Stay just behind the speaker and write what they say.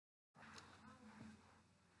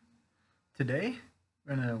Today,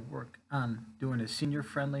 we're going to work on doing a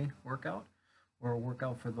senior-friendly workout or a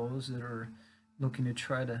workout for those that are looking to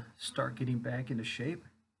try to start getting back into shape.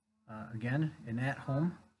 Again, an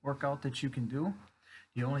at-home workout that you can do.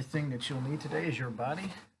 The only thing that you'll need today is your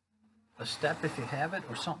body, a step if you have it,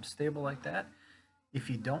 or something stable like that. If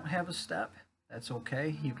you don't have a step, that's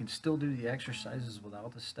okay. You can still do the exercises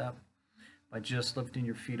without the step by just lifting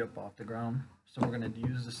your feet up off the ground. So we're going to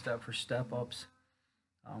use the step for step ups.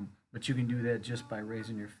 But you can do that just by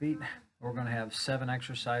raising your feet. We're going to have 7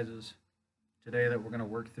 exercises today that we're going to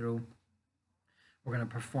work through. We're going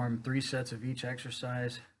to perform 3 sets of each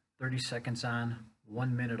exercise, 30 seconds on,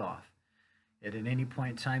 1 minute off. At any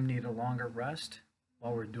point in time, need a longer rest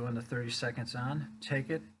while we're doing the 30 seconds on, take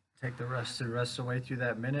the rest of the way through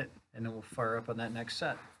that minute, and then we'll fire up on that next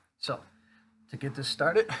set. So to get this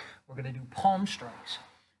started, we're going to do palm strikes.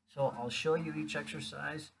 So I'll show you each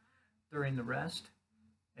exercise during the rest,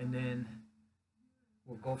 and then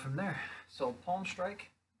we'll go from there. So palm strike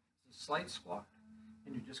is a slight squat,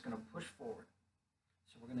 and you're just going to push forward.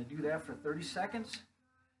 So we're going to do that for 30 seconds.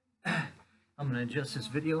 I'm going to adjust this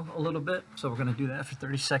video a little bit. So we're going to do that for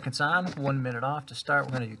 30 seconds on, 1 minute off to start.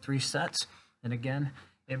 We're going to do 3 sets. And again,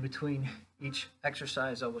 in between each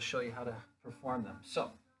exercise, I will show you how to perform them. So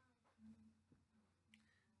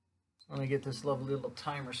let me get this lovely little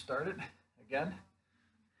timer started. Again,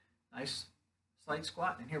 nice slight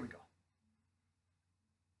squat, and here we go.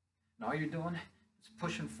 And all you're doing is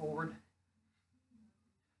pushing forward.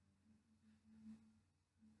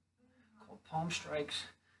 Called palm strikes,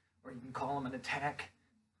 or you can call them an attack,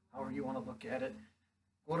 however you want to look at it.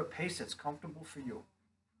 Go at a pace that's comfortable for you.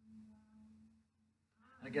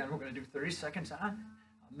 And again, we're going to do 30 seconds on, 1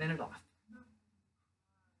 minute off.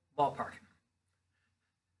 Ballpark.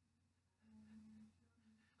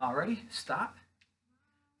 Alrighty, stop.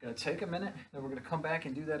 Gonna take a minute, then we're gonna come back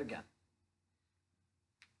and do that again.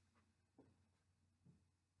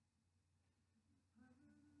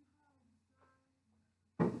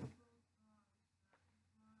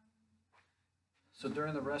 So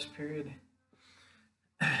during the rest period,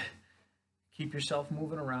 keep yourself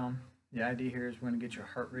moving around. The idea here is we're gonna get your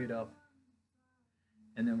heart rate up,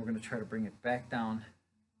 and then we're gonna try to bring it back down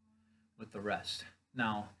with the rest.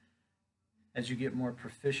 Now, as you get more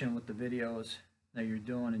proficient with the videos that you're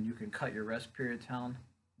doing, and you can cut your rest period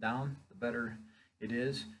down, the better it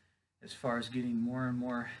is as far as getting more and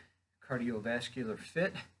more cardiovascular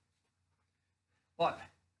fit. But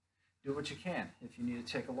do what you can. If you need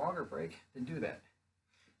to take a longer break, then do that.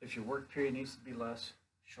 If your work period needs to be less,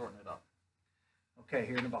 shorten it up. Okay,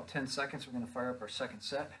 here in about 10 seconds, we're going to fire up our second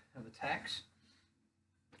set of attacks.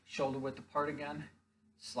 Shoulder width apart again,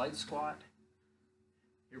 slight squat.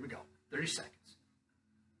 Here we go, 30 seconds.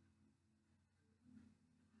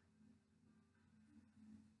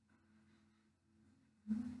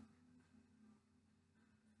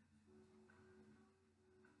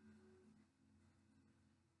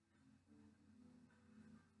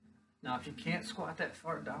 Now, if you can't squat that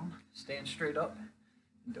far down, stand straight up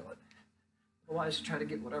and do it. Otherwise, try to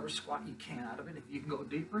get whatever squat you can out of it. If you can go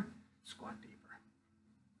deeper, squat deeper.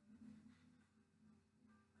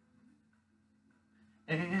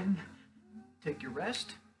 And take your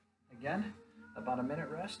rest. Again, about a minute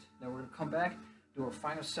rest. Then we're going to come back, do our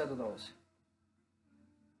final set of those.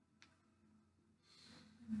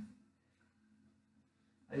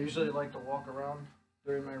 I usually like to walk around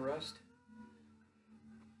during my rest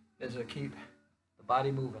as I keep the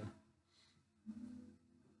body moving.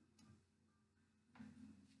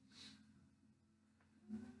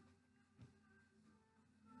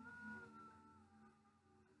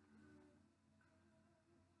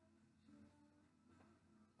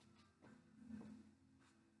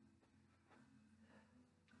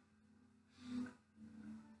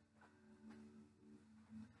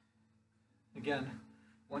 Again,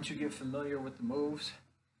 once you get familiar with the moves,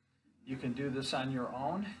 you can do this on your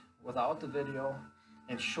own without the video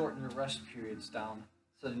and shorten your rest periods down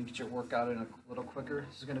so that you can get your workout in a little quicker.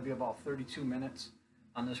 This is going to be about 32 minutes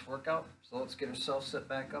on this workout. So let's get ourselves set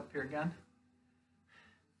back up here again.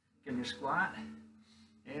 Give me your squat,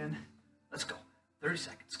 and let's go. 30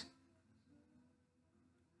 seconds.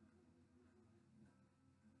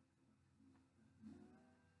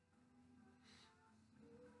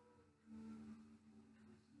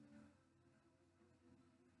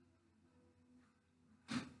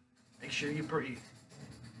 Make sure you breathe.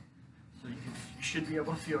 So you should be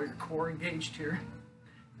able to feel your core engaged here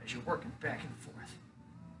as you're working back and forth.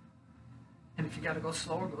 And if you got to go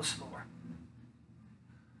slower, go slower.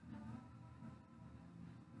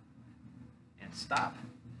 And stop.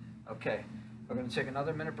 Okay, We're going to take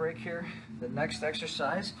another minute break here. The next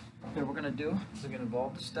exercise that we're going to do is going to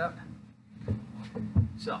involve the step.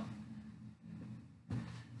 So,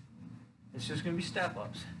 it's just going to be step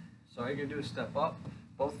ups. So all you're going to do is step up,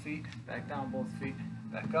 both feet, back down, both feet,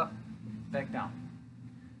 back up, back down.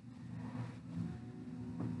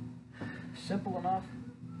 Simple enough.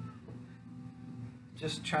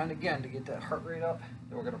 Just trying again to get that heart rate up.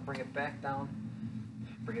 Then we're going to bring it back down,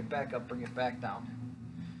 bring it back up, bring it back down.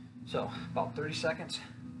 So about 30 seconds,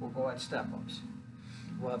 we'll go at step ups.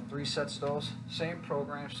 We'll have 3 sets of those. Same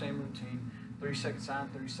program, same routine. 30 seconds on,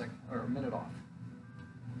 30 seconds, or a minute off.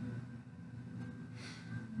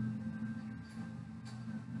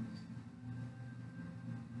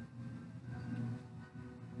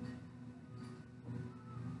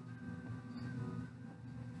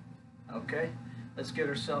 Okay, let's get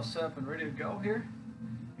ourselves set up and ready to go here.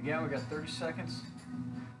 Again, we got 30 seconds.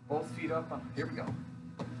 Both feet up. Here we go.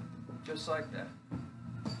 Just like that.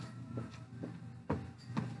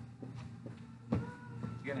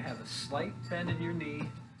 You're going to have a slight bend in your knee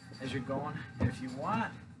as you're going. And if you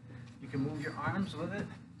want, you can move your arms with it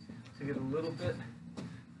to get a little bit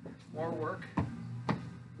more work.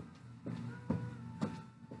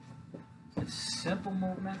 It's simple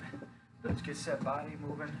movement. Let's get that body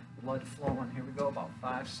moving, blood flowing. Here we go, about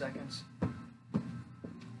 5 seconds.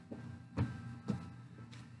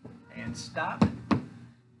 And stop.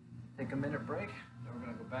 Take a minute break. Then we're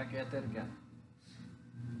going to go back at that again.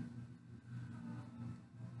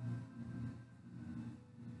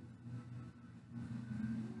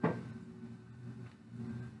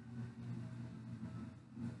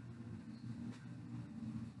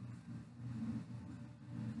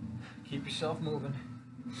 Keep yourself moving.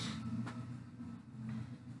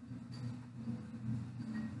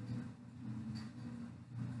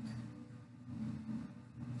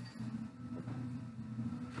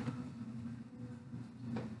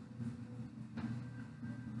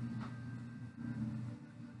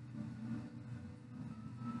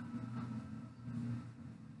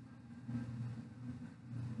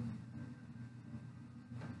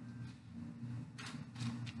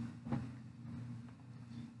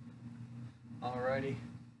 Alrighty,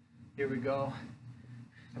 here we go.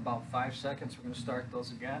 In about 5 seconds, we're going to start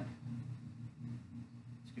those again.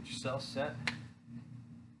 Let's get yourself set,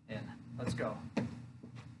 and let's go.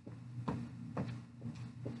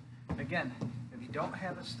 Again, if you don't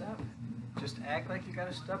have a step, just act like you got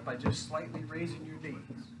a step by just slightly raising your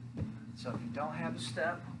knees. So if you don't have a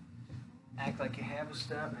step, act like you have a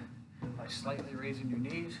step by slightly raising your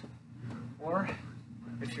knees. Or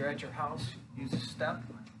if you're at your house, use a step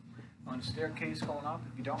on a staircase going up.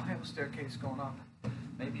 If you don't have a staircase going up,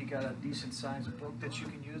 maybe you got a decent sized book that you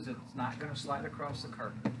can use that's not going to slide across the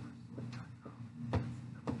carpet.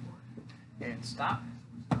 And stop.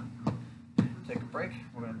 Take a break.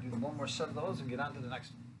 We're going to do one more set of those and get on to the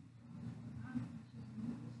next one.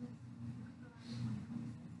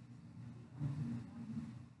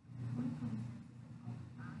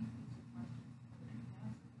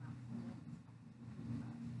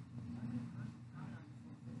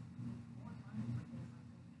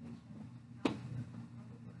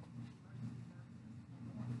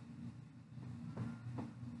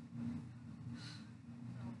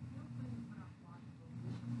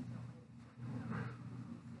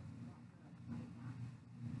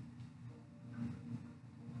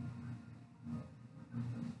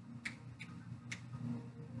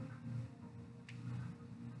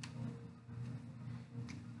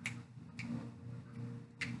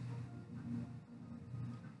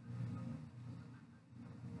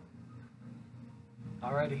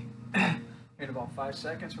 Alrighty, in about 5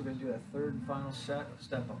 seconds, we're going to do that third and final set of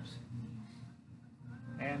step-ups.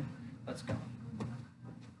 And let's go.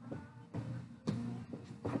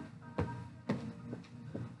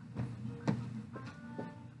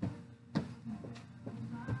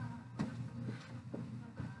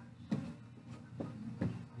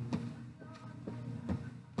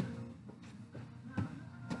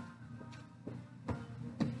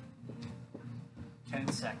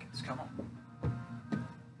 Seconds, come on.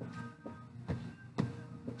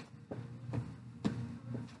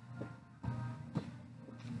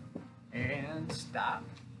 And stop.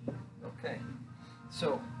 Okay.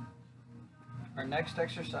 So our next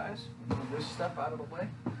exercise, we'll move this step out of the way.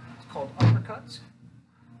 It's called uppercuts.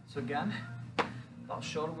 So again, about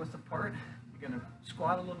shoulder width apart. You're going to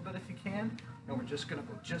squat a little bit if you can, and we're just going to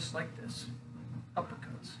go just like this.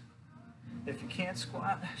 Uppercuts. If you can't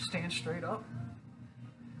squat, stand straight up.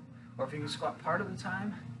 Or if you can squat part of the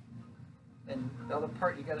time, and the other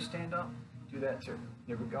part you got to stand up, do that too.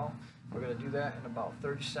 Here we go. We're going to do that in about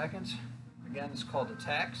 30 seconds. Again, it's called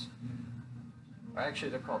attacks. Or actually,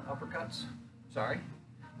 they're called uppercuts. Sorry.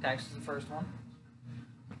 Tax is the first one.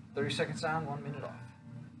 30 seconds on, 1 minute off.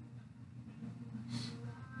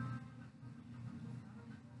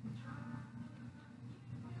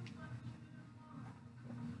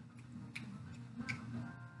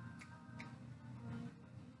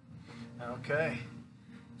 Okay,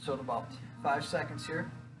 so in about 5 seconds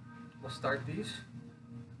here, we'll start these.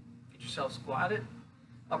 Get yourself squatted.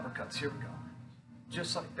 Uppercuts, here we go.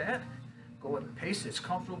 Just like that. Go at a pace that's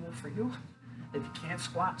comfortable for you. If you can't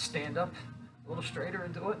squat, stand up a little straighter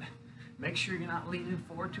and do it. Make sure you're not leaning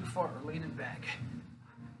forward too far or leaning back.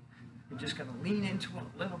 You're just gonna lean into it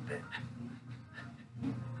a little bit.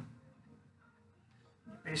 You're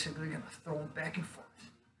basically gonna throw them back and forth.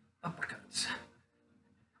 Uppercuts.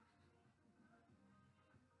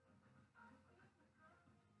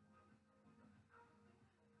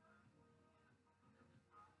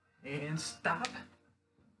 And stop.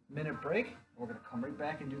 Minute break. We're going to come right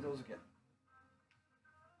back and do those again.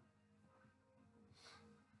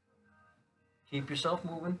 Keep yourself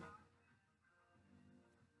moving.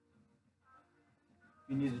 If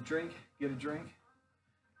you need a drink, get a drink.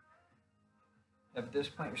 At this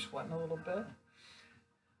point, you're sweating a little bit.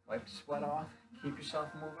 Wipe the sweat off. Keep yourself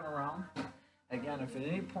moving around. Again, if at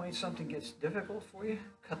any point something gets difficult for you,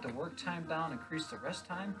 cut the work time down, increase the rest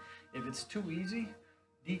time. If it's too easy,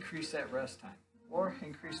 decrease that rest time or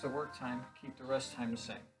increase the work time, keep the rest time the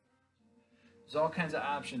same. There's all kinds of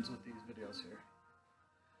options with these videos here.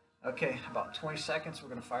 Okay, about 20 seconds, we're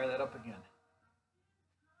going to fire that up again.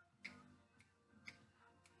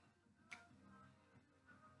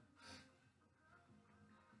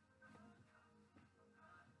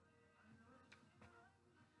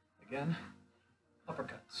 Again,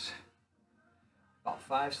 uppercuts. About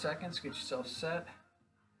 5 seconds, get yourself set.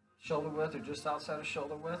 Shoulder width or just outside of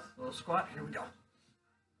shoulder width. A little squat. Here we go.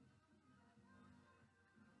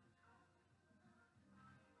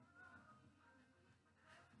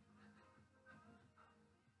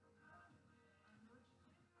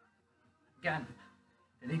 Again,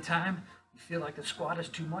 anytime you feel like the squat is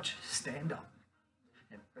too much, stand up.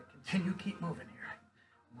 And continue, keep moving here.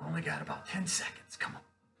 We've only got about 10 seconds. Come on.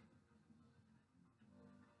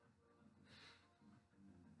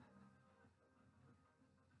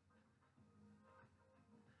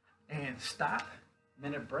 And stop,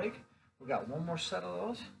 minute break. We got one more set of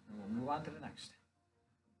those, and we'll move on to the next.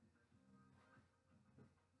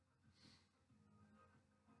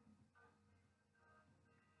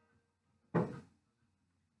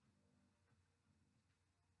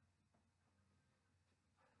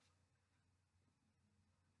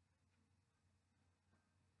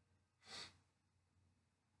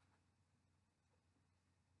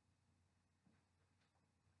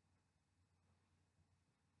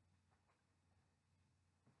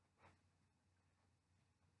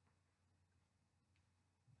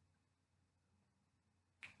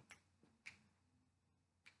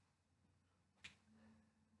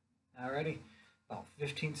 Alrighty, about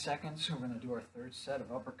 15 seconds, we're going to do our third set of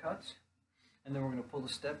uppercuts, and then we're going to pull the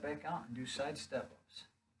step back out and do side step-ups.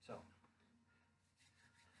 So,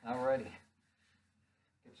 alrighty,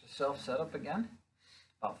 get yourself set up again,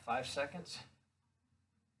 about 5 seconds,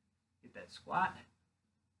 get that squat,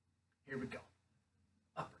 here we go,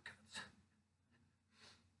 uppercuts.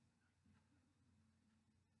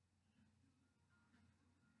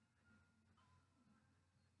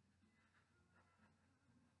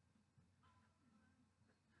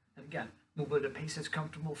 And again, move at a pace that's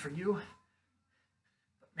comfortable for you,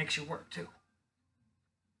 but makes you work too.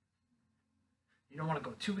 You don't want to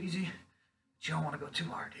go too easy, but you don't want to go too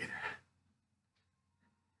hard either.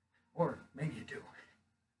 Or maybe you do.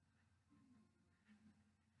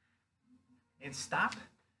 And stop.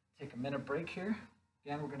 Take a minute break here.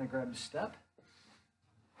 Again, we're going to grab the step.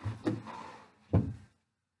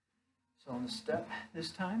 So on the step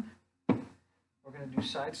this time, we're going to do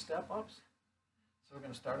side step ups. So we're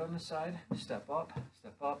going to start on the side, step up,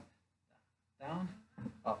 down,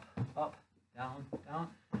 up, down, down,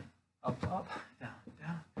 up, down,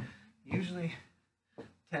 down. Usually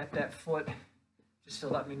tap that foot just to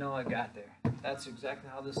let me know I got there. That's exactly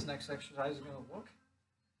how this next exercise is going to look.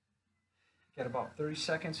 Got about 30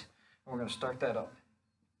 seconds, and we're going to start that up.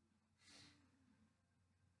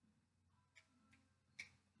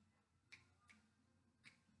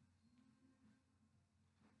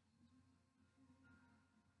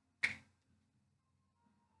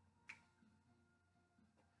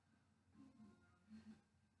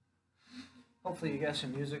 Hopefully you got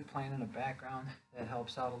some music playing in the background. That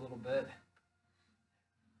helps out a little bit.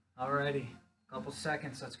 Alrighty, couple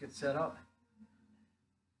seconds, let's get set up.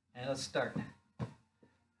 And let's start.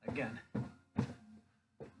 Again,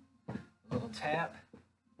 tap.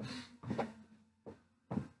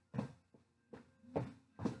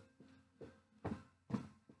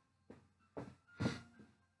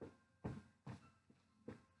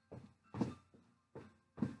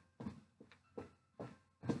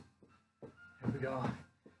 Here we go. About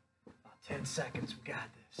 10 seconds, we got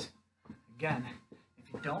this. Again,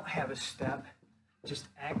 if you don't have a step, just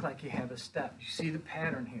act like you have a step. You see the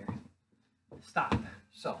pattern here. Stop.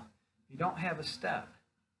 So, if you don't have a step,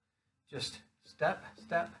 just step,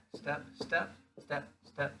 step, step, step, step,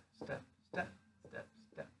 step, step, step, step,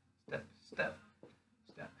 step, step, step,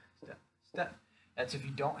 step, step, step. That's if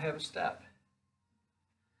you don't have a step.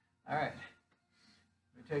 All right.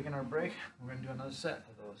 We're taking our break. We're going to do another set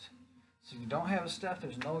of those. So if you don't have a step,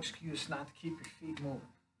 there's no excuse not to keep your feet moving.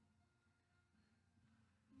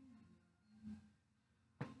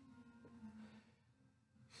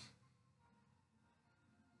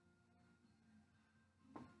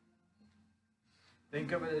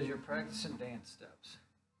 Think of it as you're practicing dance steps.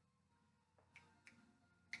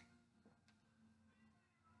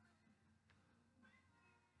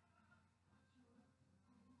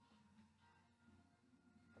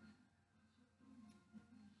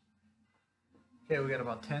 Okay, we got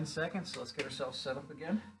about 10 seconds, so let's get ourselves set up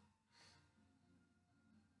again.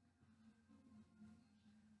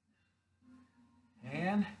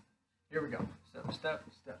 And here we go. Step, step,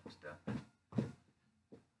 step, step.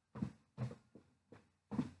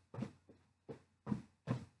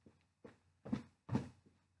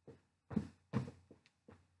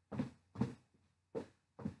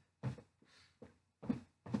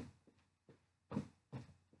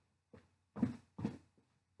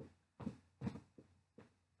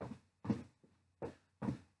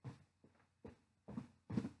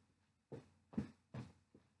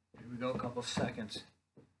 Go a couple seconds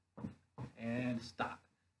and stop.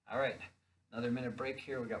 All right, another minute break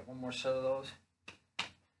here. We got one more set of those,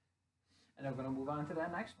 and then we're going to move on to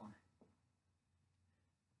that next one.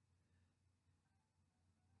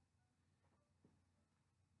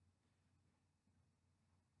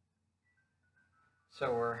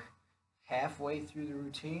 So we're halfway through the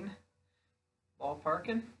routine,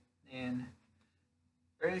 ballparking, and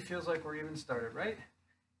it really feels like we're even started, right?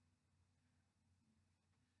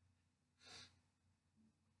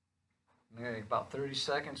 All right, about 30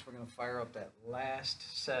 seconds, we're going to fire up that last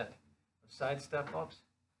set of side step ups.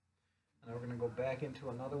 And then we're going to go back into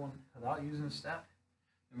another one without using a step.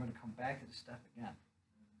 And we're going to come back to the step again.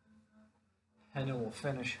 And then we'll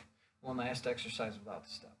finish one last exercise without the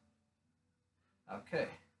step. Okay,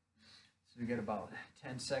 so we get about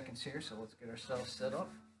 10 seconds here, so let's get ourselves set up.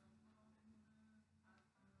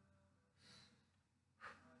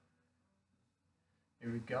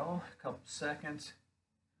 Here we go, a couple seconds.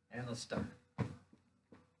 And let's start.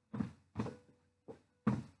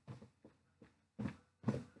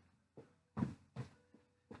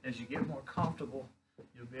 As you get more comfortable,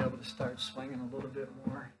 you'll be able to start swinging a little bit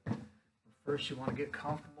more. But first, you want to get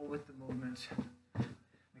comfortable with the movements.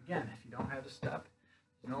 Again, if you don't have the step,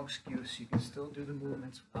 there's no excuse. You can still do the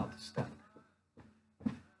movements without the step.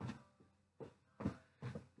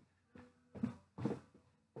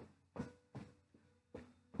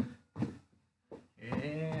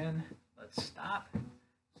 And let's stop.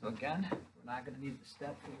 So again, we're not going to need the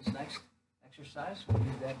step for this next exercise. We'll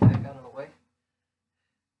move that back out of the way.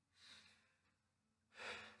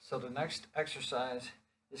 So the next exercise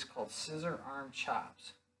is called scissor arm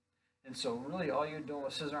chops. And so really all you're doing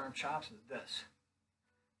with scissor arm chops is this.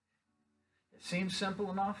 It seems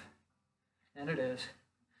simple enough, and it is.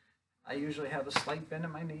 I usually have a slight bend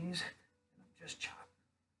in my knees, and I'm just chopping.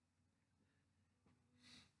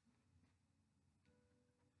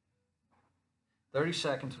 "30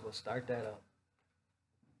 seconds, we'll start that up.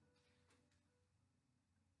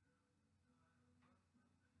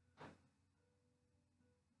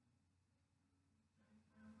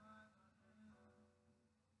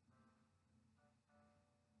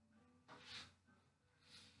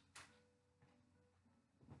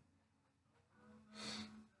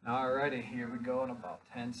 Alrighty, here we go in about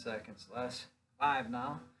 10 seconds. Last 5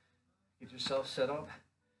 now. Get yourself set up.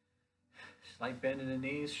 Slight bend in the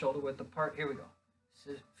knees, shoulder width apart. Here we go.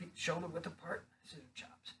 Feet shoulder width apart, scissor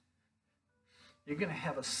chops. You're going to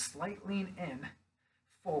have a slight lean in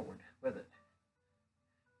forward with it.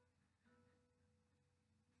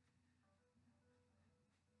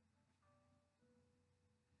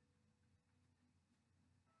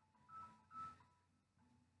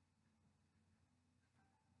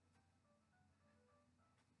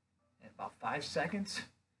 In about 5 seconds.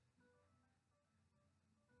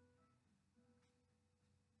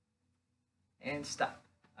 And stop.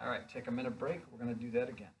 All right, take a minute break. We're going to do that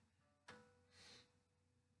again.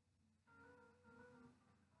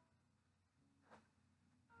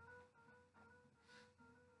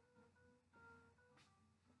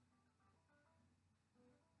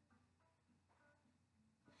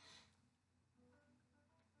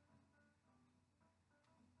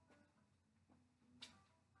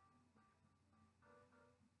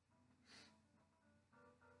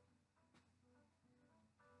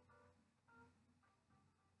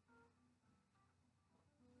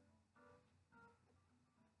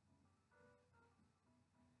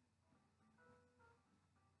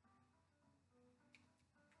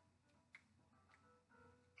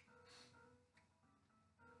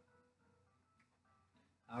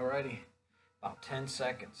 Alrighty, about 10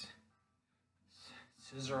 seconds.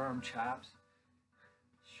 Scissor arm chops,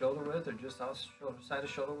 shoulder width or just out side of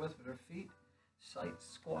shoulder width with our feet. Slight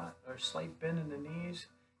squat or slight bend in the knees,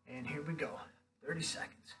 and here we go. 30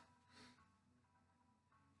 seconds.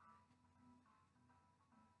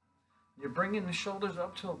 You're bringing the shoulders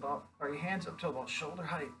up to about, or your hands up to about shoulder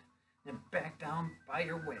height, then back down by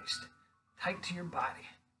your waist, tight to your body.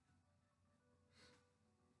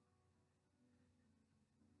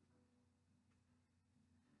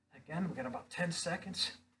 Again, we got about 10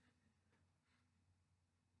 seconds.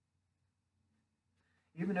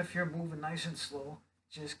 Even if you're moving nice and slow,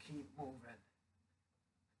 just keep moving.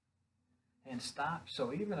 And stop.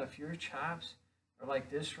 So even if your chops are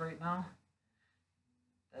like this right now,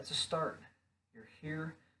 that's a start. You're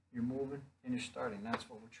here, you're moving, and you're starting. That's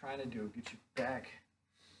what we're trying to do, get you back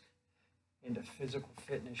into physical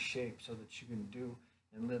fitness shape so that you can do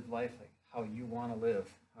and live life like how you want to live.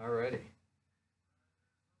 Alrighty.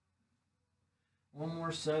 One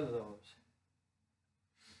more set of those.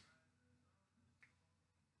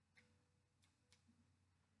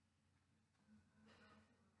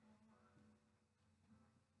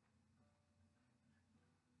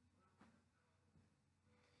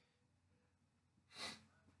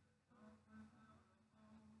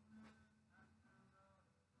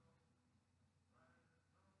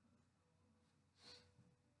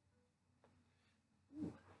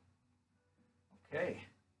 Okay,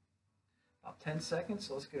 about 10 seconds,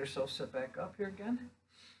 so let's get ourselves set back up here again.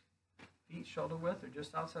 Feet shoulder width or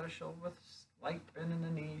just outside of shoulder width, slight bend in the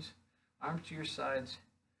knees, arms to your sides.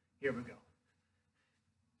 Here we go.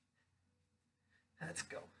 Let's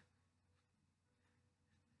go.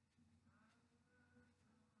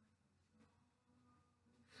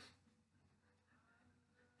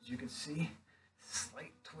 As you can see,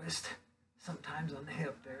 slight twist sometimes on the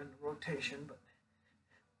hip there in the rotation, but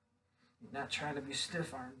you're not trying to be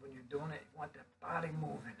stiff-armed when you're doing it. You want that body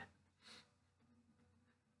moving.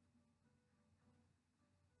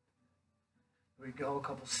 Here we go, a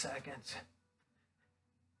couple seconds.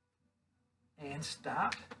 And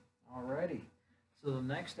stop. Alrighty. So the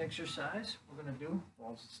next exercise we're going to do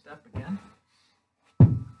falls step again.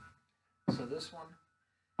 So this one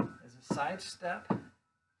is a side step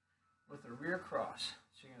with a rear cross.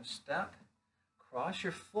 So you're going to step, cross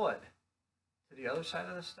your foot to the other side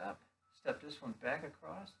of the step. Step this one back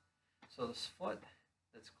across. So this foot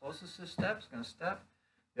that's closest to the step is going to step.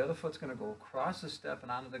 The other foot's going to go across the step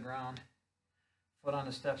and onto the ground. Foot on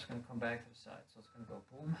the step is going to come back to the side. So it's going to go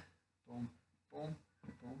boom, boom, boom,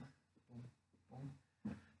 boom, boom,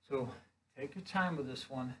 boom. So take your time with this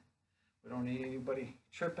one. We don't need anybody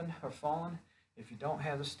tripping or falling. If you don't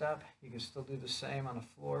have the step, you can still do the same on the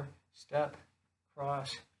floor. Step,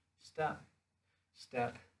 cross, step,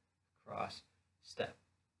 step, cross, step.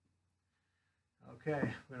 Okay,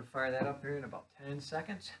 we're going to fire that up here in about 10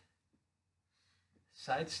 seconds.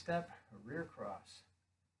 Side step, rear cross.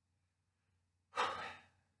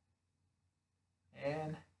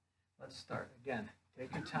 And let's start again.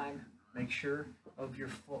 Take your time, make sure of your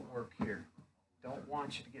footwork here. Don't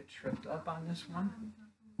want you to get tripped up on this one.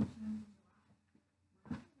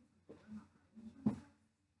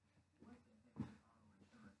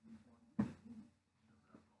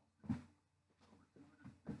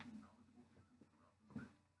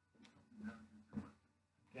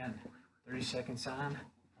 Again, 30 seconds on,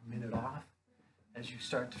 a minute off. As you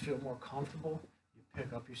start to feel more comfortable, you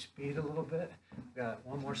pick up your speed a little bit. We've got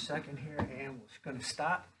one more second here, and we're going to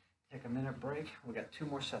stop, take a minute break. We've got 2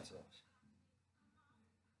 more sets of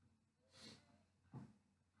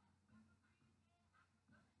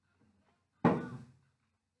those.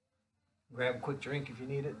 Grab a quick drink if you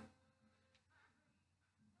need it.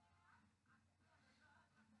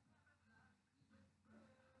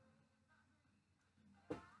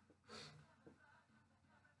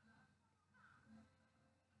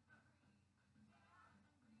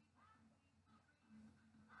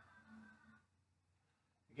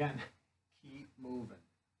 Again, keep moving.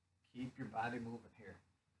 Keep your body moving here.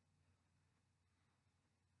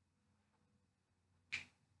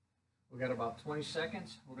 We got about 20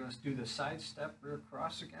 seconds. We're going to do the side step rear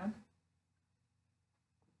cross again.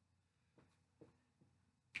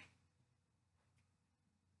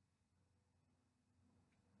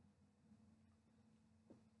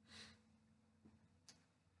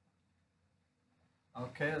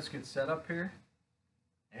 Okay, let's get set up here.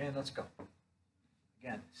 And let's go.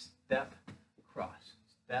 Again, step, cross,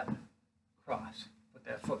 step, cross. Put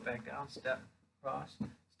that foot back down, step, cross, foot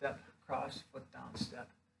down, step, cross, foot down, step,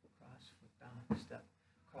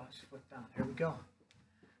 cross, foot down. Here we go.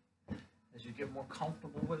 As you get more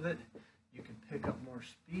comfortable with it, You can pick up more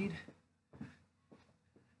speed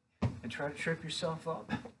and try to trip yourself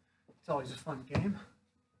up. It's always a fun game.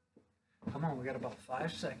 Come on, we got about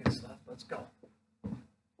 5 seconds left. Let's go.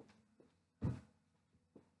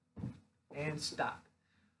 And stop.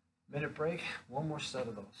 Minute break, one more set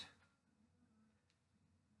of those.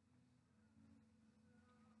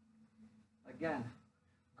 Again,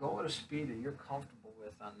 go at a speed that you're comfortable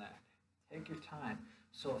with on that. Take your time.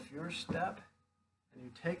 So if you're a step and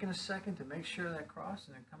you're taking a second to make sure that cross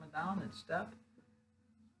and then coming down and step,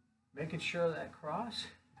 making sure that cross,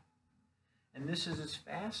 and this is as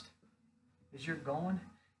fast as you're going,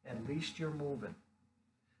 at least you're moving.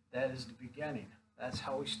 That is the beginning. That's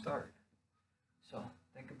how we start. So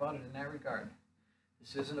think about it in that regard.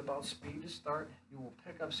 This isn't about speed to start. You will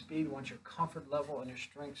pick up speed once your comfort level and your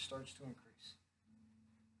strength starts to increase.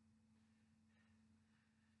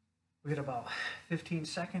 We got about 15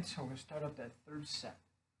 seconds, so we're going to start up that third set.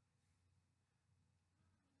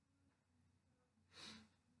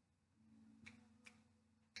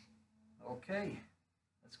 Okay,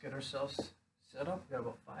 let's get ourselves set up. We got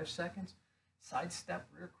about 5 seconds. Side step,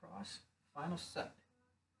 rear cross, final set.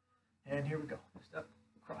 And here we go. Step,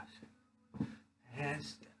 cross, and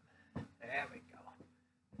step. There we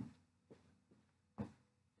go.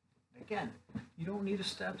 Again, you don't need a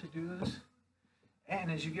step to do this. And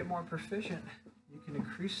as you get more proficient, you can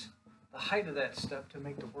increase the height of that step to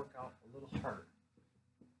make the workout a little harder.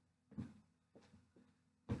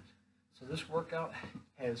 So this workout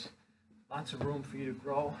has lots of room for you to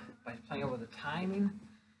grow by playing with the timing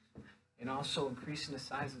and also increasing the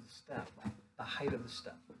size of the step, the height of the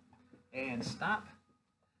step. And stop.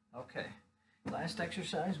 Okay. Last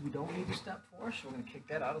exercise, we don't need to step for, so we're going to kick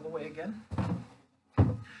that out of the way again.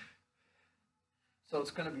 So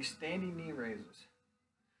it's going to be standing knee raises.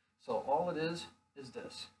 So all it is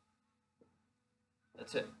this.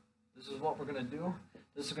 That's it. This is what we're going to do.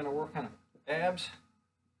 This is going to work on abs,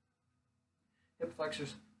 hip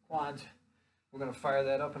flexors, quads. We're going to fire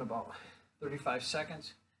that up in about 35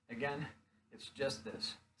 seconds. Again, it's just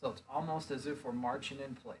this. So it's almost as if we're marching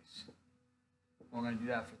in place. We're going to do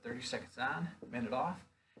that for 30 seconds on, minute off,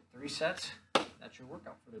 3 sets. That's your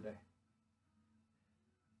workout for today.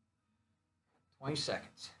 20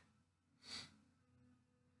 seconds.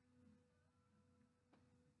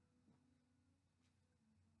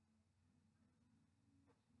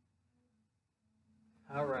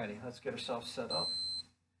 Alrighty, let's get ourselves set up.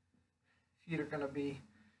 Feet are going to be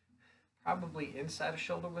probably inside of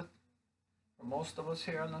shoulder width for most of us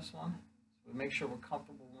here on this one. So we make sure we're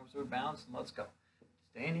comfortable once we're balanced, and let's go.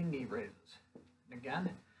 Standing knee raises. And again,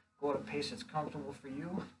 go at a pace that's comfortable for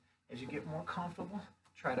you. As you get more comfortable,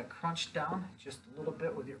 try to crunch down just a little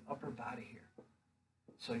bit with your upper body here.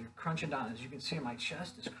 So you're crunching down. As you can see, my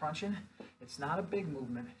chest is crunching. It's not a big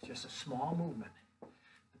movement, it's just a small movement.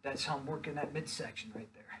 But that's how I'm working that midsection right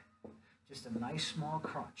there. Just a nice small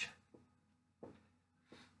crunch.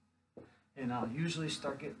 And I'll usually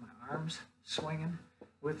start getting my arms swinging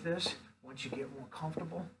with this once you get more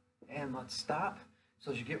comfortable. And let's stop.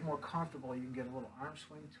 So as you get more comfortable, you can get a little arm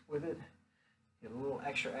swing with it. Get a little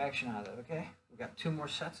extra action out of it, okay? We've got 2 more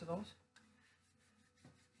sets of those.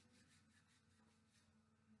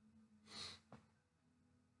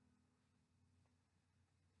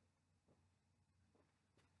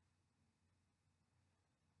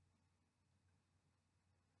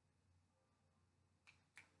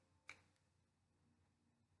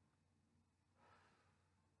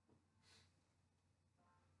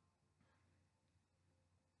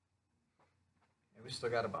 We still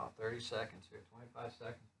got about 30 seconds here, 25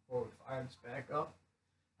 seconds before we fire this back up.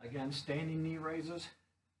 Again, standing knee raises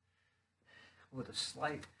with a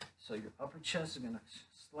slight, so your upper chest is going to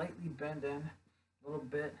slightly bend in a little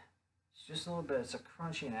bit. It's just a little bit. It's a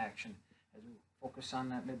crunching action as we focus on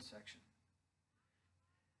that midsection.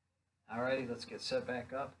 Alrighty, let's get set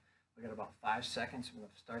back up. We got about 5 seconds. We're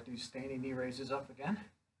going to start these standing knee raises up again.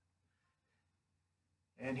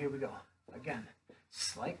 And here we go. Again,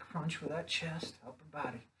 slight crunch with that chest, upper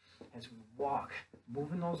body, as we walk,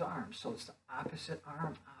 moving those arms. So it's the opposite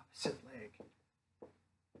arm, opposite leg.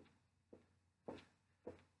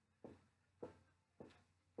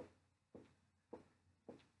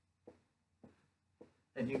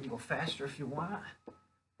 And you can go faster if you want,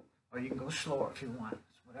 or you can go slower if you want.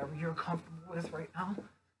 It's whatever you're comfortable with right now.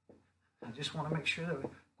 I just want to make sure that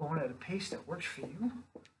we're going at a pace that works for you.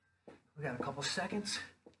 We got a couple seconds.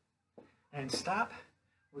 And stop.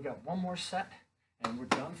 We got 1 more set, and we're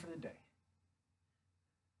done for the day.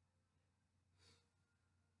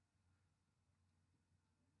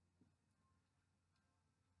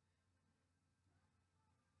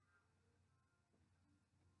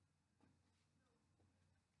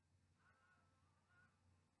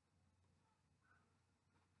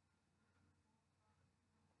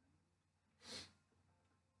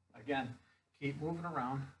 Again, keep moving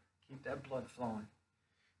around, keep that blood flowing.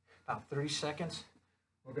 About 30 seconds,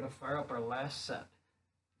 we're going to fire up our last set.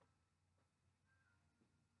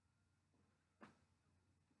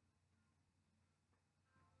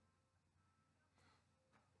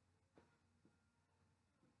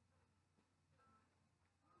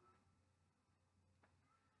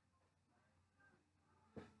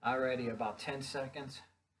 Alrighty, about 10 seconds.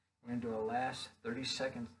 We're going to do our last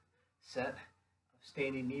 30-second set of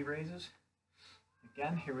standing knee raises.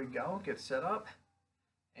 Again, here we go. Get set up.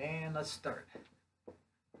 And let's start.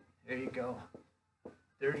 There you go.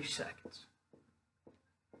 30 seconds.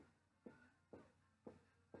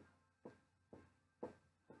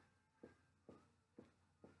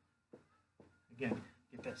 Again,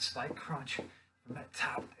 get that slight crunch from that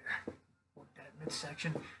top there. Work that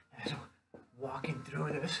midsection as we're walking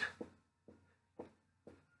through this.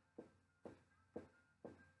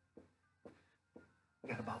 We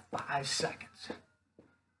got about 5 seconds.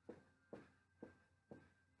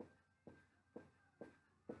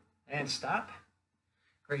 And stop.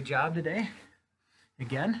 Great job today.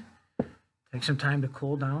 Again, take some time to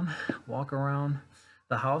cool down. Walk around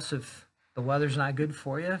the house if the weather's not good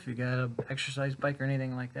for you. If you got an exercise bike or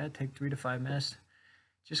anything like that, take 3 to 5 minutes.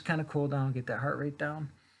 Just kind of cool down, get that heart rate down.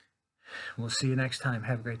 We'll see you next time.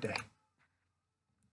 Have a great day.